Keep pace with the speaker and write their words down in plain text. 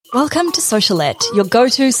Welcome to Socialette, your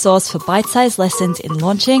go-to source for bite-sized lessons in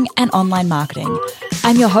launching and online marketing.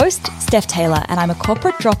 I'm your host, Steph Taylor, and I'm a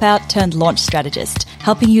corporate dropout turned launch strategist,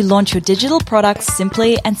 helping you launch your digital products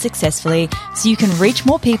simply and successfully so you can reach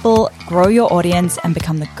more people, grow your audience, and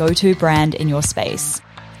become the go-to brand in your space.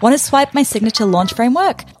 Want to swipe my signature launch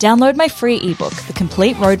framework? Download my free ebook, The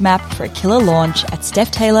Complete Roadmap for a Killer Launch at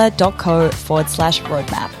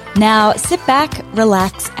stephtaylor.co/roadmap. Now, sit back,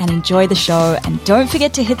 relax, and enjoy the show. And don't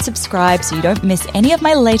forget to hit subscribe so you don't miss any of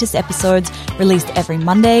my latest episodes released every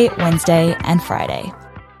Monday, Wednesday, and Friday.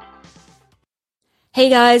 Hey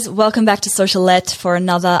guys, welcome back to Socialette for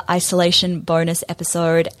another isolation bonus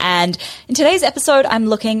episode. And in today's episode, I'm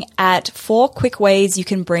looking at 4 quick ways you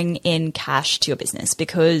can bring in cash to your business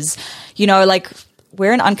because,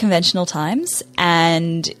 we're in unconventional times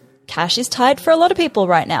and cash is tight for a lot of people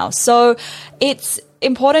right now. So it's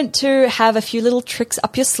important to have a few little tricks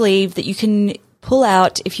up your sleeve that you can pull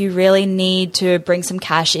out if you really need to bring some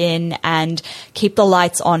cash in and keep the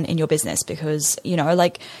lights on in your business because,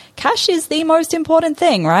 cash is the most important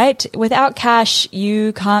thing, right? Without cash,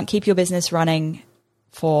 you can't keep your business running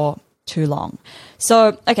for too long.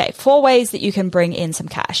 So, 4 ways that you can bring in some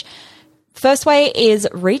cash. First way is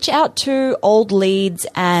reach out to old leads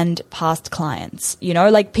and past clients,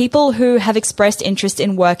 people who have expressed interest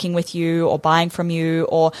in working with you or buying from you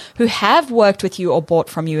or who have worked with you or bought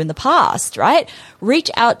from you in the past, right? Reach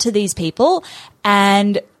out to these people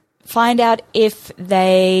and find out if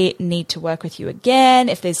they need to work with you again,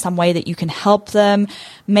 if there's some way that you can help them.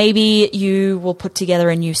 Maybe you will put together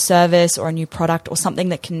a new service or a new product or something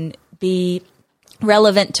that can be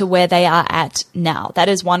relevant to where they are at now. That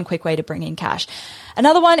is one quick way to bring in cash.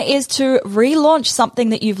 Another one is to relaunch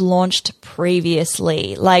something that you've launched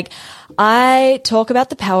previously. I talk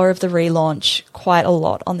about the power of the relaunch quite a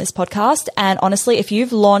lot on this podcast. And honestly, if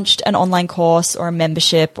you've launched an online course or a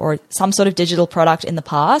membership or some sort of digital product in the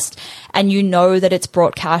past, and you know that it's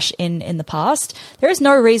brought cash in the past, there is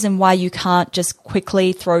no reason why you can't just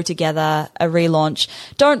quickly throw together a relaunch.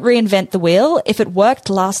 Don't reinvent the wheel. If it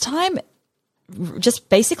worked last time, just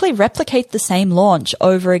basically replicate the same launch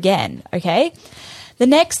over again, okay? The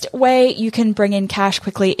next way you can bring in cash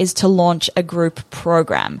quickly is to launch a group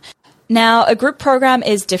program. Now, a group program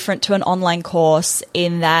is different to an online course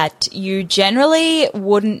in that you generally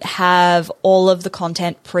wouldn't have all of the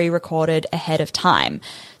content pre-recorded ahead of time.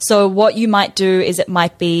 So what you might do is it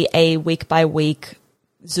might be a week-by-week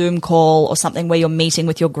Zoom call or something where you're meeting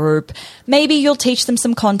with your group. Maybe you'll teach them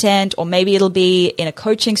some content or maybe it'll be in a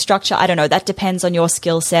coaching structure. I don't know. That depends on your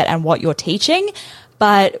skill set and what you're teaching.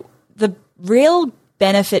 But the real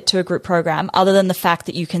benefit to a group program, other than the fact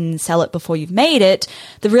that you can sell it before you've made it,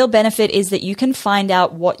 the real benefit is that you can find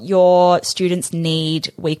out what your students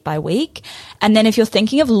need week by week. And then if you're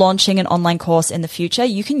thinking of launching an online course in the future,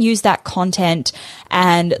 you can use that content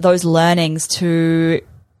and those learnings to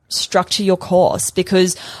structure your course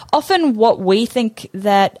because often what we think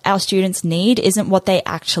that our students need isn't what they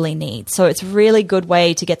actually need. So it's a really good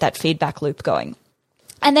way to get that feedback loop going.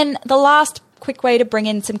 And then the last quick way to bring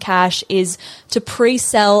in some cash is to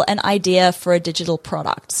pre-sell an idea for a digital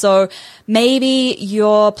product. So maybe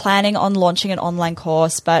you're planning on launching an online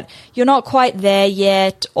course, but you're not quite there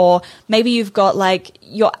yet, or maybe you've got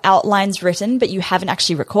your outlines written, but you haven't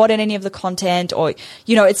actually recorded any of the content, or,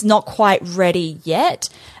 it's not quite ready yet.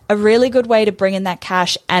 A really good way to bring in that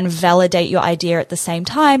cash and validate your idea at the same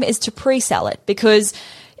time is to pre-sell it because,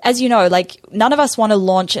 as you know, none of us want to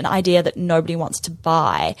launch an idea that nobody wants to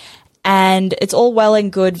buy. And it's all well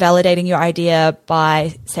and good validating your idea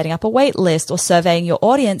by setting up a wait list or surveying your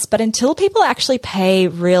audience. But until people actually pay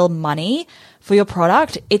real money for your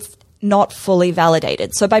product, it's not fully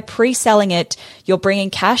validated. So by pre-selling it, you're bringing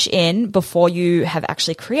cash in before you have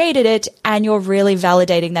actually created it, and you're really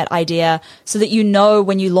validating that idea so that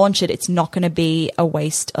when you launch it, it's not going to be a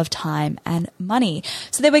waste of time and money.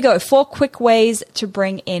 So there we go. 4 quick ways to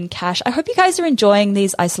bring in cash. I hope you guys are enjoying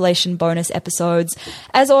these isolation bonus episodes.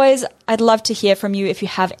 As always, I'd love to hear from you if you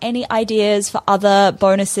have any ideas for other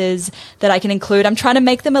bonuses that I can include. I'm trying to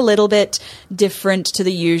make them a little bit different to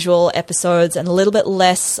the usual episodes and a little bit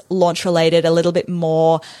less launch related, a little bit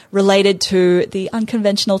more related to the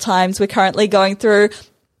unconventional times we're currently going through.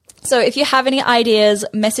 So if you have any ideas,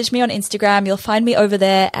 message me on Instagram. You'll find me over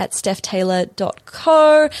there at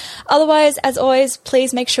stephtaylor.co. Otherwise, as always,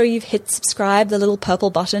 please make sure you've hit subscribe, the little purple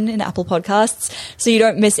button in Apple Podcasts, so you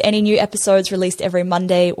don't miss any new episodes released every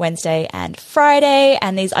Monday, Wednesday, and Friday,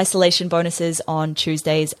 and these isolation bonuses on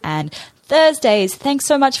Tuesdays and Thursdays. Thanks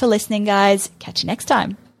so much for listening, guys. Catch you next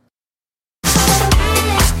time.